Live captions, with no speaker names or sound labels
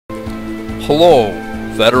Hello,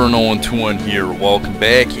 Veteran021 here, welcome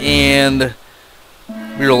back, and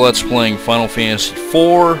we are Let's Playing Final Fantasy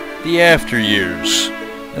IV, The After Years.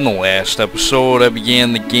 In the last episode, I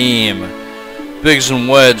began the game. Biggs and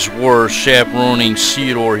Wedge were chaperoning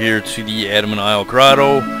Ceodore here to the Adamant Isle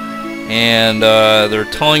Grotto, and they're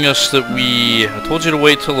telling us that I told you to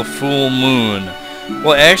wait till the full moon.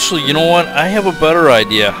 Well, actually, you know what? I have a better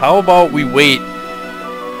idea. How about we wait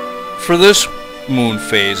for this moon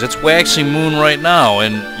phase? It's waxing moon right now,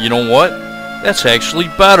 and you know what? That's actually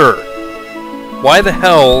better. Why the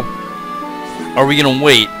hell are we gonna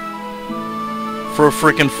wait for a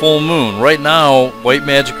freaking full moon? Right now, white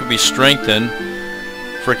magic would be strengthened.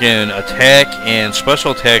 Freaking attack and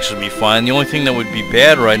special attacks would be fine. The only thing that would be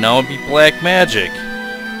bad right now would be black magic.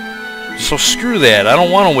 So screw that. I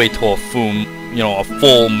don't want to wait till a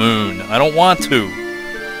full moon. I don't want to.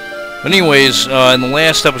 But anyways, in the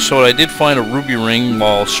last episode I did find a ruby ring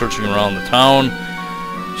while searching around the town.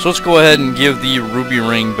 So let's go ahead and give the ruby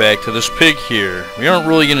ring back to this pig here. We aren't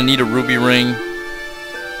really going to need a ruby ring.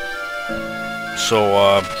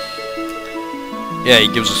 So, yeah, he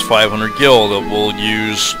gives us 500 gil that we'll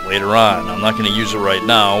use later on. I'm not going to use it right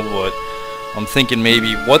now, but I'm thinking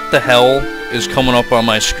maybe, what the hell is coming up on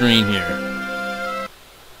my screen here?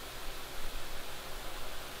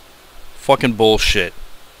 Fucking bullshit.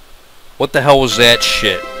 What the hell was that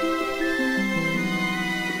shit?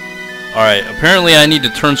 Alright, apparently I need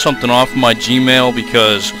to turn something off in my Gmail,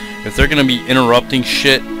 because if they're going to be interrupting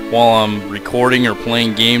shit while I'm recording or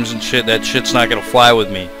playing games and shit, that shit's not going to fly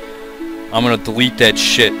with me. I'm going to delete that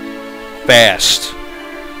shit fast.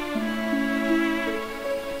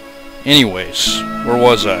 Anyways, where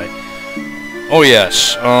was I? Oh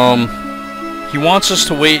yes, he wants us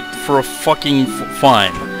to wait for a fucking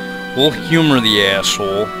fine. We'll humor the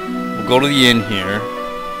asshole. We'll go to the inn here.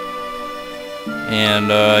 And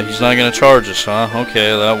he's not going to charge us, huh? Okay,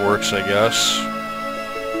 that works, I guess.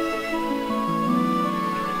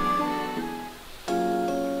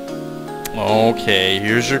 Okay,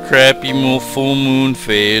 here's your crappy full moon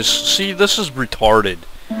phase. See, this is retarded.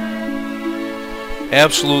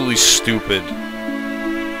 Absolutely stupid.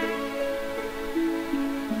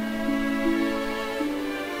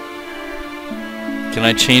 Can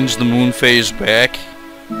I change the moon phase back?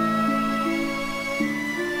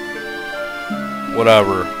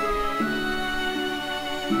 Whatever.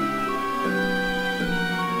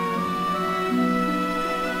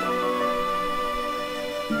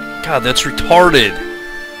 God, that's retarded.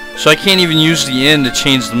 So I can't even use the inn to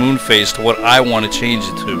change the moon phase to what I want to change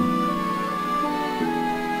it to.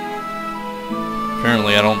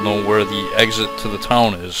 Apparently I don't know where the exit to the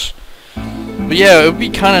town is. But yeah, it would be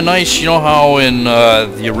kind of nice, you know how in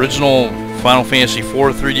the original Final Fantasy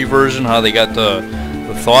IV 3D version, how they got the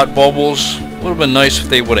thought bubbles? It would have been nice if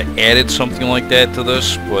they would have added something like that to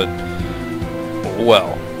this, but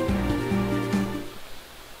well.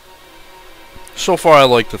 So far I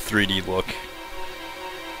like the 3D look.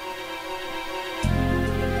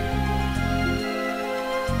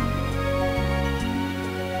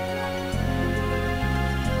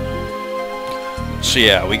 So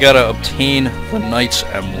yeah, we gotta obtain the Knight's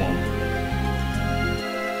Emblem.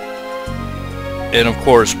 And of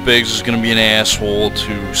course, Biggs is gonna be an asshole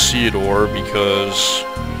to Ceodore because,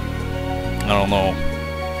 I don't know.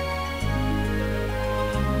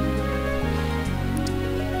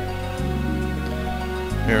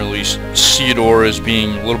 Apparently Ceodore is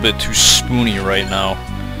being a little bit too spoony right now.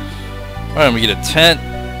 Alright, we get a tent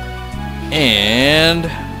and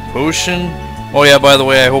potion. Oh yeah, by the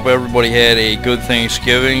way, I hope everybody had a good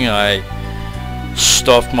Thanksgiving. I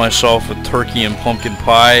stuffed myself with turkey and pumpkin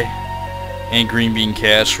pie and green bean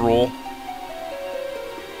casserole.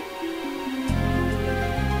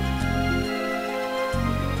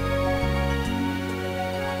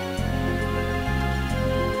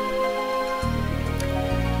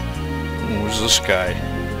 Who's this guy?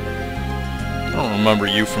 I don't remember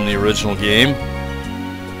you from the original game.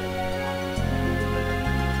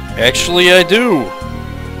 Actually, I do.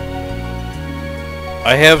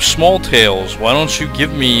 I have small tails. Why don't you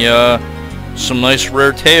give me some nice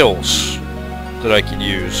rare tails that I could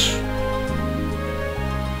use?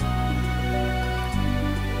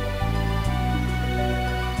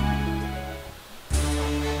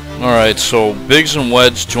 Alright, so Biggs and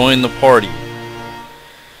Wedge join the party.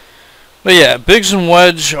 But yeah, Biggs and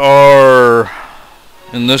Wedge are,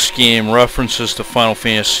 in this game, references to Final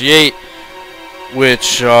Fantasy VIII,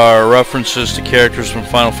 which are references to characters from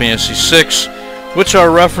Final Fantasy VI, which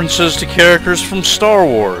are references to characters from Star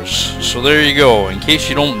Wars. So there you go. In case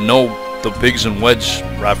you don't know the Biggs and Wedge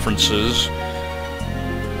references,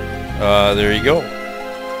 there you go.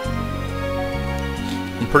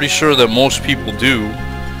 pretty sure that most people do.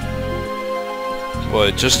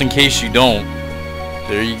 But just in case you don't,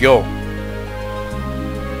 there you go.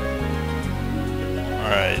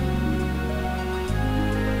 Alright.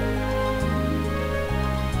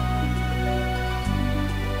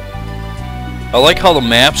 I like how the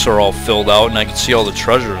maps are all filled out and I can see all the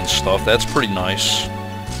treasure and stuff. That's pretty nice.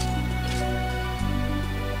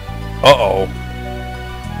 Uh-oh.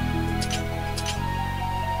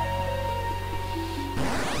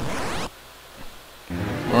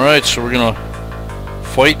 Alright, so we're gonna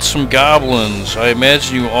fight some goblins. I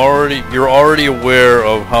imagine you're already aware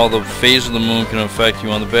of how the phase of the moon can affect you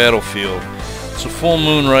on the battlefield. It's a full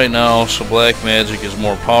moon right now, so black magic is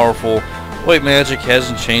more powerful. White magic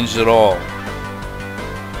hasn't changed at all.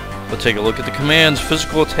 But take a look at the commands.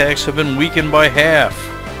 Physical attacks have been weakened by half.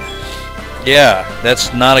 Yeah,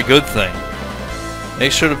 that's not a good thing.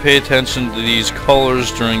 Make sure to pay attention to these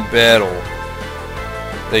colors during battle.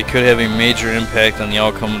 They could have a major impact on the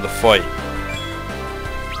outcome of the fight.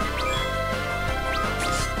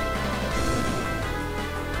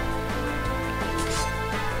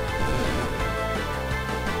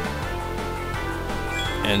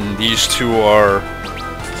 And these two are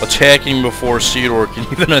attacking before Ceodore can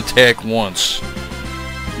even attack once.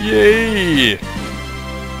 Yay!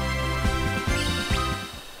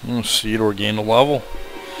 Ceodore gained a level.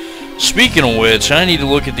 Speaking of which, I need to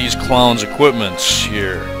look at these clowns' equipments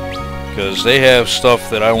here, because they have stuff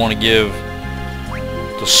that I want to give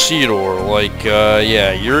to Ceodore. Like,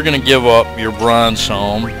 yeah, you're gonna give up your bronze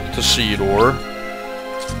helm to Ceodore,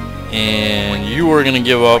 and you are gonna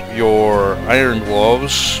give up your iron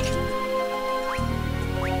gloves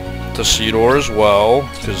to Ceodore as well,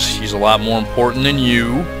 because he's a lot more important than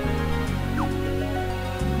you.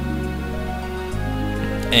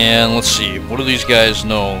 And let's see, what do these guys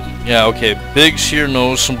know? Yeah, okay, Biggs here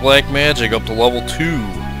knows some black magic up to level 2,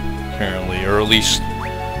 apparently, or at least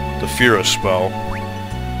the Fira spell.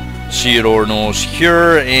 Ceodore knows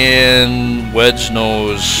Cure, and Wedge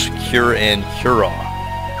knows Cure and Cura.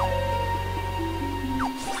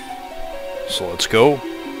 So let's go.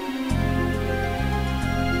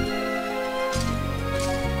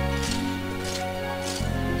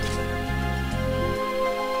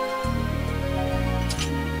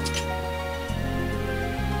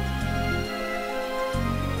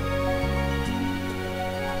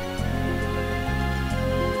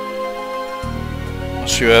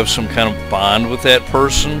 You have some kind of bond with that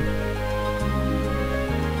person.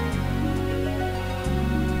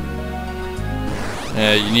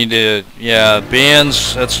 Yeah, you need to... Yeah,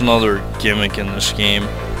 bands, that's another gimmick in this game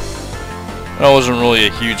I wasn't really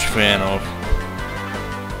a huge fan of.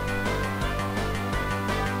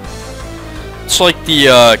 It's like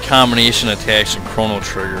the combination attacks in Chrono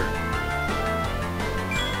Trigger.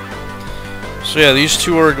 So yeah, these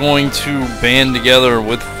two are going to band together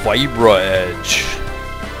with Vibra Edge.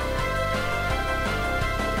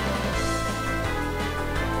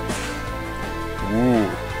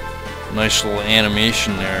 Ooh, nice little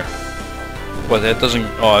animation there. But that doesn't...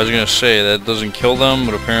 Oh, I was gonna say, that doesn't kill them,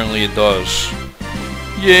 but apparently it does.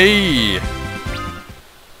 Yay!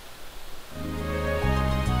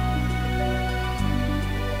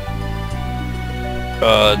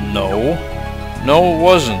 No. No, it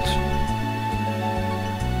wasn't.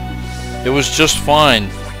 It was just fine.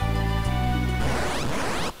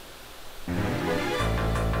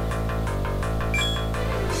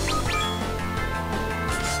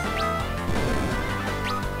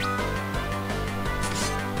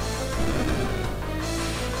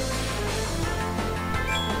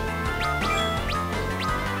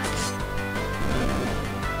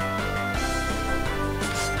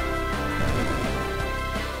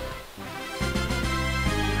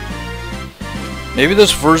 Maybe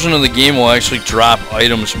this version of the game will actually drop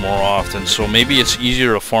items more often, so maybe it's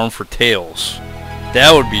easier to farm for tails.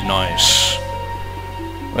 That would be nice.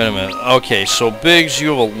 Wait a minute. Okay, so Biggs, you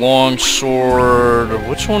have a long sword.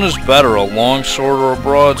 Which one is better, a long sword or a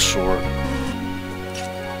broadsword?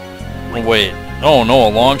 Oh, wait. Oh, no,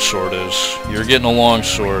 a long sword is. You're getting a long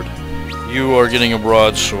sword. You are getting a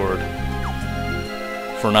broadsword.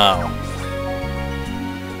 For now.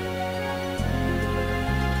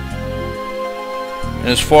 And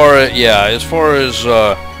as far as, yeah, as far as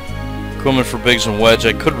equipment for Biggs and Wedge,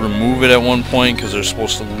 I could remove it at one point because they're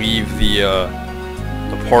supposed to leave the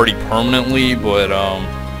party permanently, but yeah,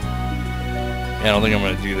 I don't think I'm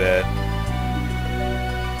going to do that.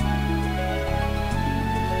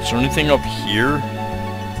 Is there anything up here?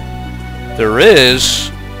 There is.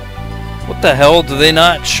 What the hell? Do they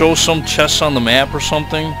not show some chests on the map or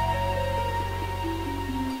something?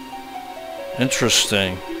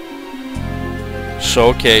 Interesting. So,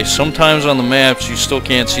 okay, sometimes on the maps you still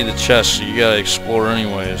can't see the chest, so you gotta explore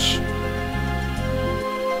anyways.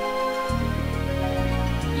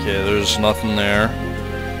 Okay, there's nothing there.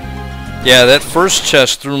 Yeah, that first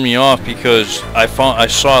chest threw me off because I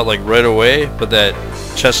saw it like right away, but that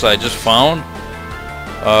chest that I just found,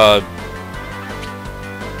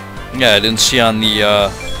 yeah, I didn't see on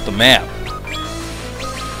the map.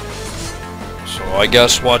 So I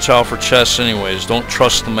guess watch out for chests anyways. Don't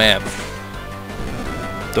trust the map.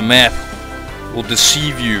 The map will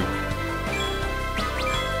deceive you.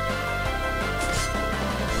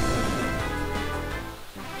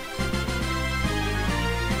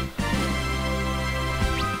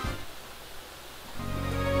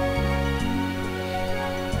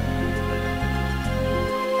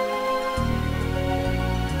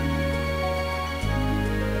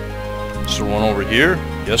 Is there one over here?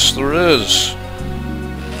 Yes, there is.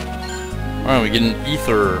 Alright, we get an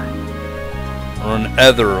ether. Or an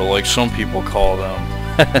ether, like some people call them.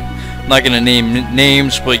 I'm not going to name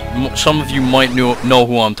names, but some of you might know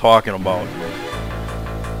who I'm talking about.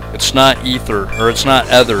 It's not ether, or it's not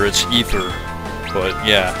ether, it's ether. But,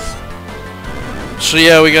 yeah. So,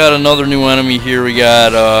 yeah, we got another new enemy here. We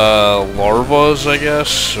got, larvas, I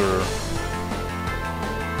guess, or...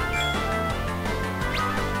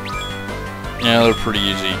 Yeah, they're pretty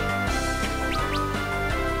easy.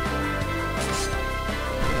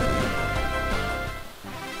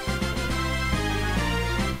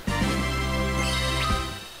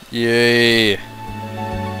 Yay.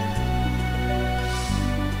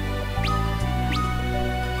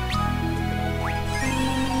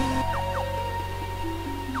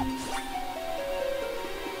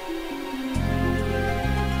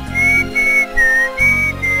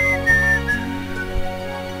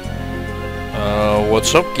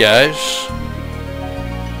 What's up, guys?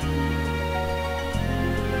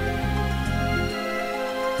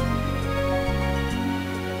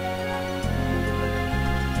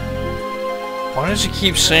 Why does he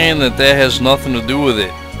keep saying that has nothing to do with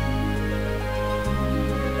it?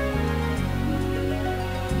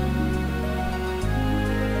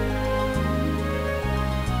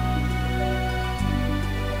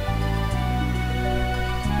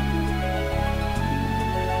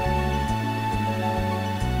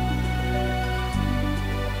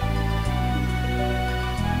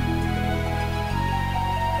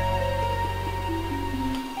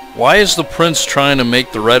 Why is the prince trying to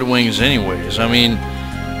make the Red Wings anyways? I mean,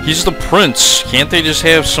 he's the prince. Can't they just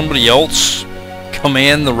have somebody else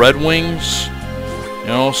command the Red Wings? You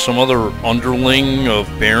know, some other underling of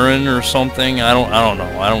Baron or something? I don't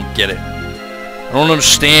know. I don't get it. I don't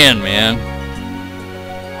understand, man.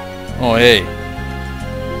 Oh, hey.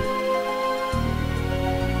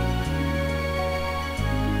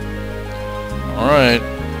 Alright.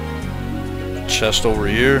 Chest over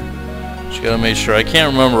here. Just gotta make sure. I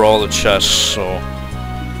can't remember all the chests, so...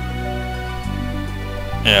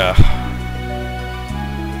 Yeah.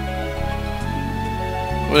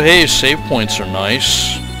 But hey, save points are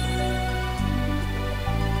nice.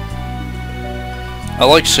 I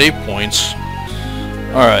like save points.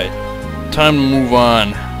 Alright. Time to move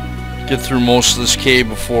on. Get through most of this cave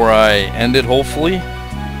before I end it, hopefully.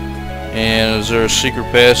 And is there a secret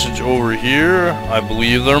passage over here? I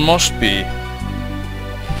believe there must be.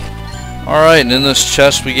 Alright, and in this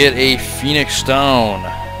chest we get a Phoenix Down.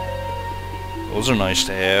 Those are nice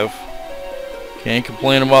to have. Can't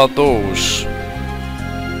complain about those.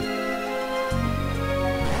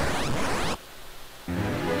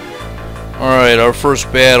 Alright, our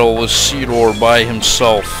first battle was Ceodore by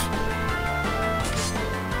himself.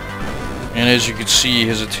 And as you can see,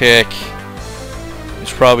 his attack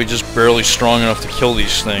is probably just barely strong enough to kill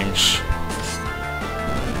these things.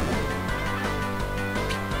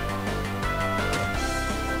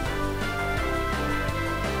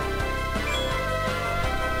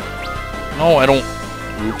 No, I don't...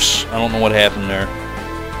 Oops. I don't know what happened there.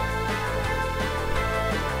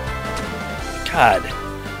 God.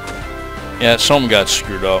 Yeah, something got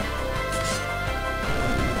screwed up.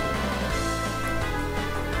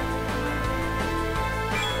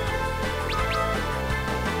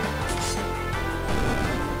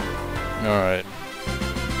 Alright.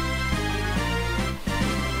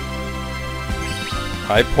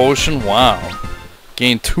 High potion? Wow.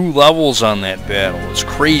 Gained 2 levels on that battle. It's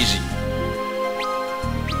crazy.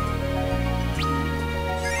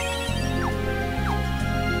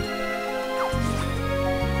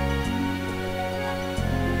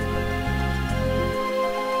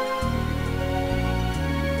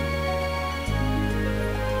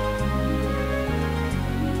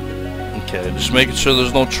 Okay, just making sure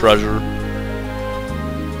there's no treasure.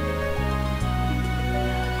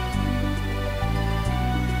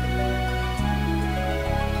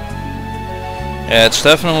 Yeah, it's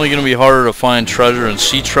definitely going to be harder to find treasure and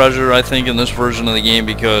see treasure, I think, in this version of the game,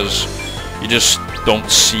 because you just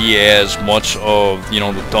don't see as much of, you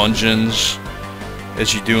know, the dungeons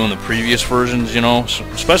as you do in the previous versions, you know, so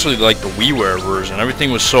especially like the WiiWare version.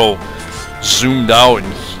 Everything was so zoomed out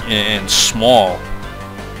and small.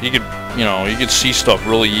 You could, you know, you could see stuff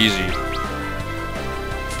really easy.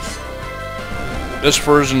 This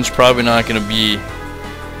version's probably not going to be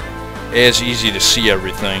as easy to see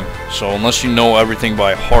everything, so unless you know everything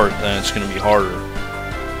by heart, then it's going to be harder,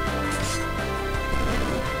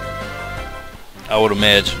 I would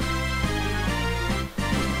imagine.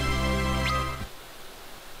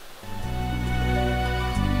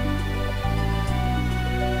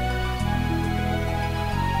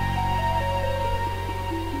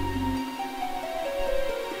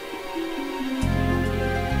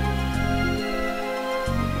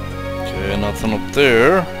 Okay, nothing up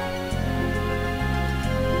there.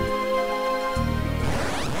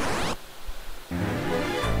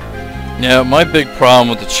 Yeah, my big problem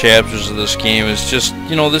with the chapters of this game is just,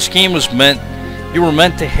 you know, this game was meant, you were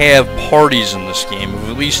meant to have parties in this game of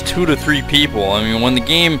at least 2 to 3 people. I mean, when the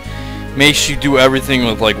game makes you do everything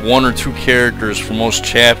with like 1 or 2 characters for most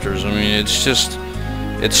chapters, I mean, it's just,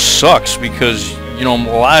 it sucks because, you know,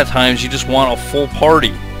 a lot of times you just want a full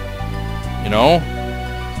party, you know?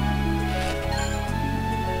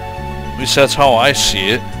 At least that's how I see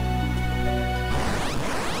it.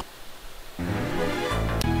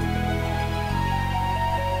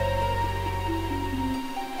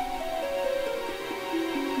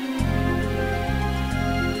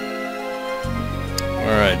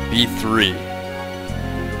 Alright, B3.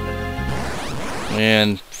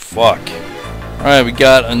 And fuck. Alright, we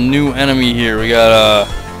got a new enemy here. We got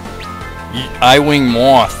eye-wing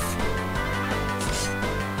moth.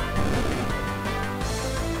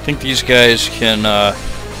 I think these guys can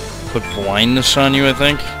put blindness on you, I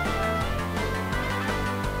think.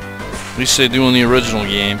 At least they do in the original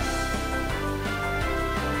game.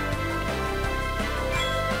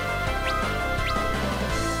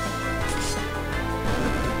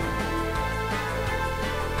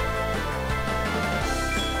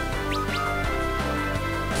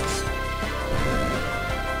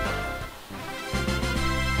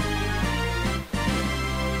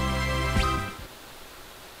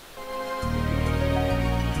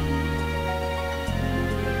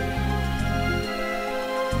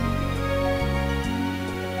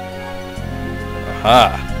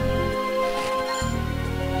 Aha.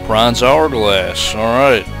 Bronze hourglass.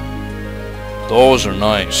 Alright. Those are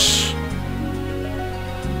nice.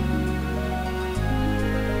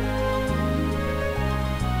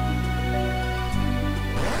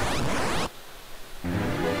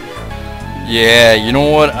 Yeah, you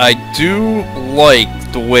know what? I do like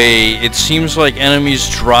the way it seems like enemies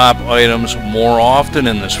drop items more often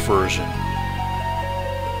in this version.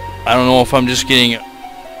 I don't know if I'm just getting,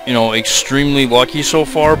 you know, extremely lucky so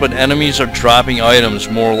far, but enemies are dropping items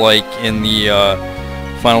more like in the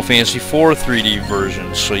Final Fantasy IV 3D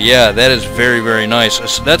version. So yeah, that is very, very nice.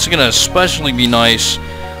 That's going to especially be nice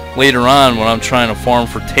later on when I'm trying to farm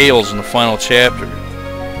for tails in the final chapter.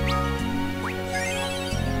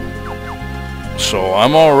 So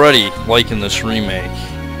I'm already liking this remake,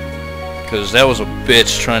 because that was a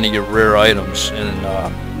bitch trying to get rare items. And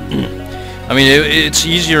I mean, it's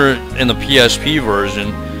easier in the PSP version,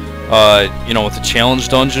 you know, with the challenge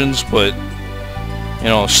dungeons, but, you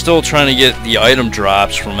know, still trying to get the item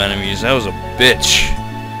drops from enemies, that was a bitch.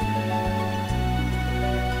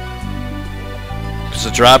 Because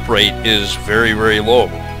the drop rate is very, very low.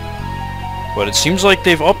 But it seems like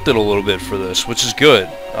they've upped it a little bit for this, which is good.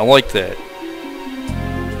 I like that.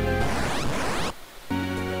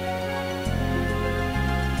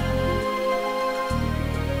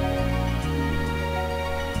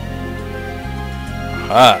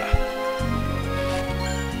 Ah.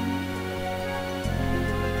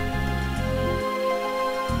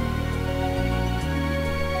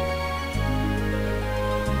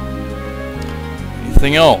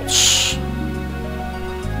 Anything else?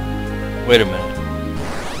 Wait a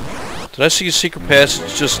minute. Did I see a secret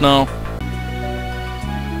passage just now?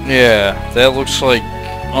 Yeah, that looks like...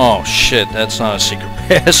 Oh shit, that's not a secret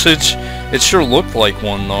passage. It sure looked like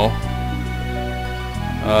one though.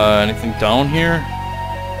 Anything down here?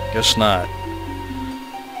 Guess not.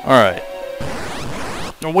 Alright.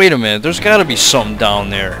 Oh, wait a minute. There's got to be something down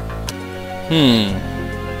there.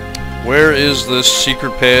 Where is this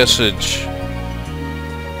secret passage?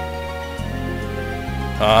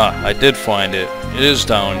 Ah, I did find it. It is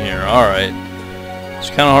down here. Alright. It's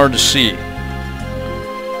kind of hard to see.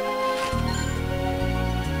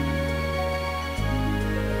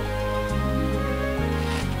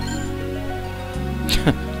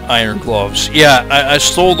 iron gloves. Yeah, I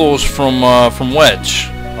stole those from Wedge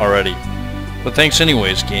already. But thanks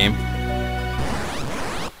anyways, game.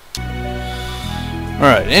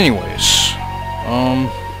 Alright, anyways.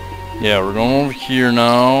 Yeah, we're going over here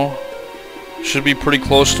now. Should be pretty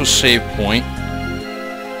close to a save point.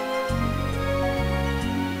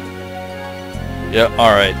 Yeah,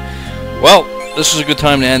 alright. Well, this is a good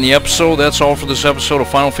time to end the episode. That's all for this episode of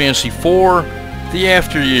Final Fantasy IV, The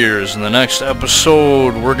After Years. In the next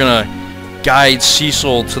episode, we're going to guide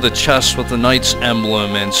Cecil to the chest with the Knight's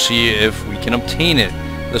emblem and see if we can obtain it.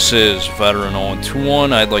 This is Veteran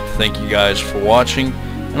 0121. I'd like to thank you guys for watching,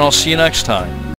 and I'll see you next time.